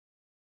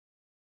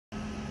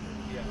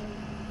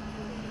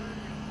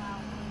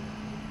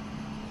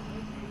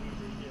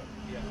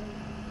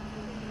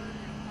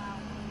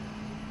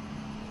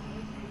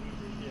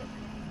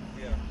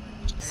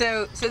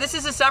So this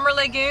is a summer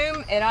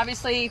legume, and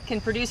obviously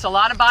can produce a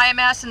lot of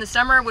biomass in the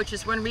summer, which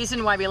is one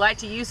reason why we like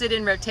to use it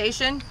in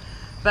rotation.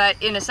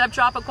 But in a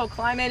subtropical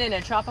climate, in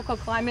a tropical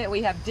climate,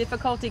 we have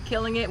difficulty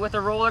killing it with a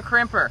roller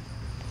crimper.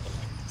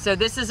 So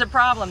this is a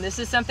problem. This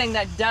is something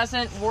that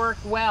doesn't work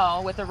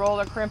well with a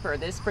roller crimper,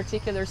 this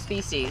particular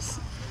species.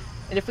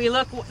 And if we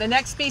look the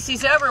next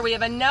species over, we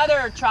have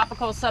another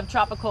tropical,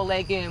 subtropical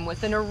legume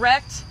with an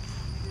erect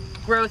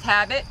growth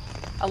habit,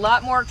 a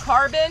lot more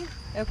carbon.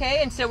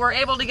 Okay, and so we're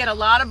able to get a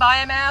lot of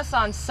biomass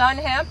on sun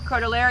hemp,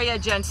 Crotalaria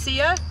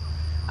gensea,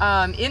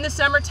 in the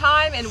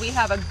summertime, and we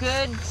have a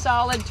good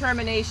solid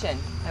termination.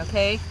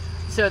 Okay,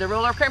 so the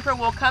roller crimper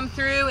will come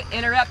through,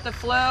 interrupt the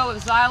flow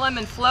of xylem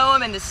and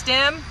phloem in the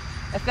stem,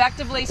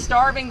 effectively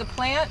starving the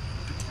plant,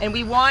 and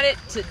we want it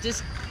to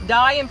just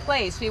die in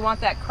place. We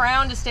want that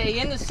crown to stay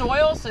in the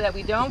soil so that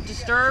we don't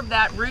disturb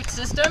that root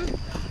system.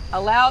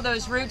 Allow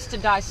those roots to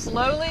die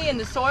slowly in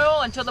the soil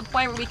until the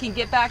point where we can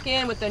get back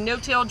in with a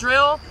no-till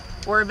drill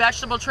or a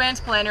vegetable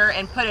transplanter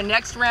and put a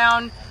next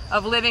round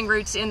of living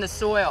roots in the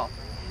soil.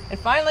 And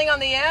finally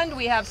on the end,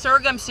 we have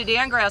sorghum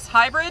Sudan grass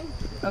hybrid.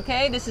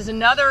 Okay, this is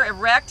another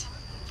erect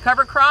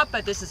cover crop,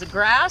 but this is a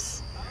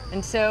grass.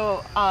 And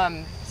so,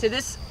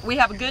 we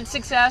have a good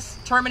success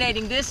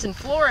terminating this in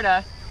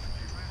Florida.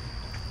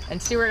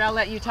 And Stuart, I'll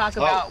let you talk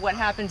about what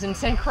happens in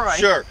St. Croix.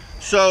 Sure.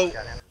 So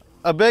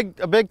a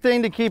big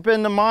thing to keep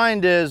in the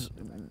mind is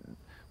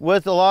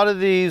with a lot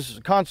of these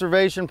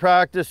conservation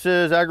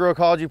practices,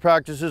 agroecology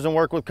practices, and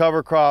work with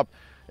cover crop,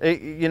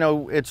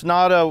 it's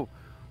not a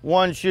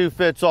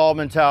one-shoe-fits-all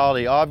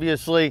mentality.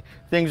 Obviously,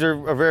 things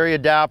are very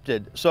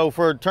adapted. So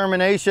for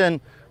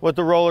termination with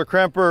the roller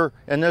crimper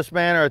in this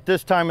manner at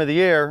this time of the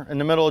year, in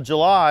the middle of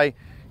July,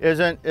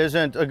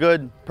 isn't a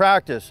good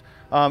practice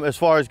as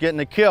far as getting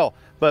a kill.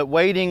 But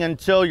waiting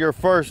until your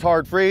first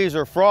hard freeze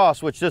or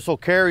frost, which this will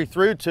carry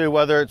through to,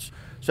 whether it's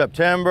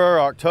September,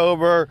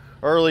 October,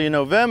 early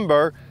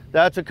November,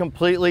 that's a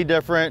completely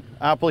different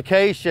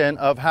application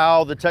of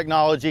how the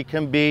technology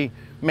can be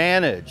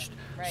managed.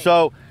 Right.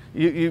 So,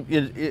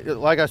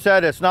 like I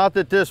said, it's not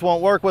that this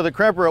won't work with a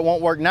crimper. It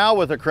won't work now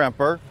with a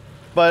crimper,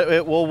 but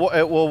it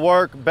will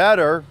work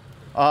better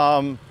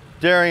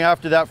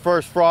after that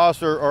first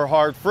frost or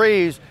hard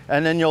freeze,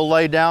 and then you'll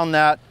lay down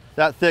that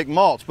thick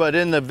mulch. But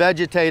in the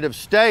vegetative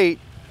state,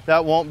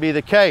 that won't be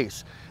the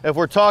case. If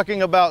we're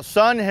talking about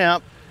sun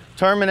hemp,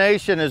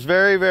 termination is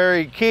very,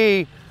 very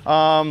key.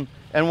 And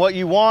what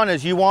you want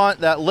is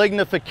that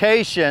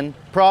lignification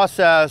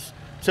process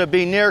to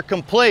be near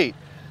complete.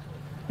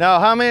 Now,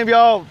 how many of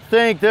y'all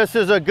think this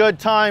is a good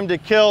time to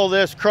kill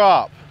this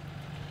crop?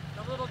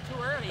 A little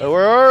too early.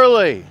 We're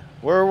early.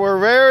 We're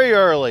very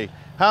early.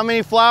 How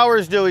many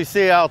flowers do we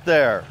see out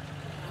there?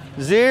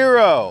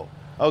 0.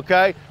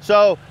 Okay,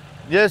 so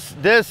this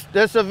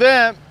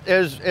event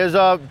is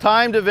a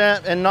timed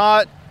event and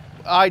not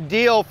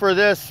ideal for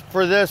this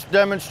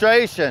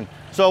demonstration.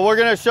 So we're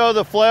going to show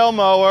the flail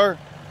mower,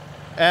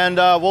 and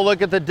we'll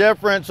look at the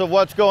difference of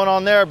what's going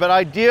on there. But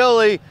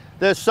ideally,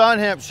 this sun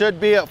hemp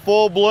should be at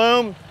full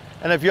bloom.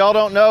 And if y'all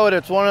don't know it,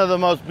 it's one of the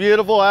most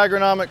beautiful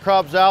agronomic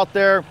crops out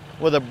there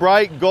with a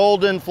bright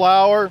golden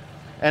flower.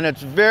 And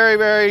it's very,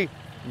 very,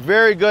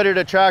 very good at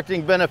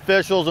attracting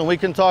beneficials. And we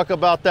can talk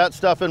about that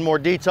stuff in more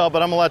detail,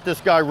 but I'm gonna let this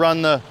guy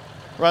run the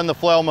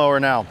flail mower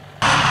now.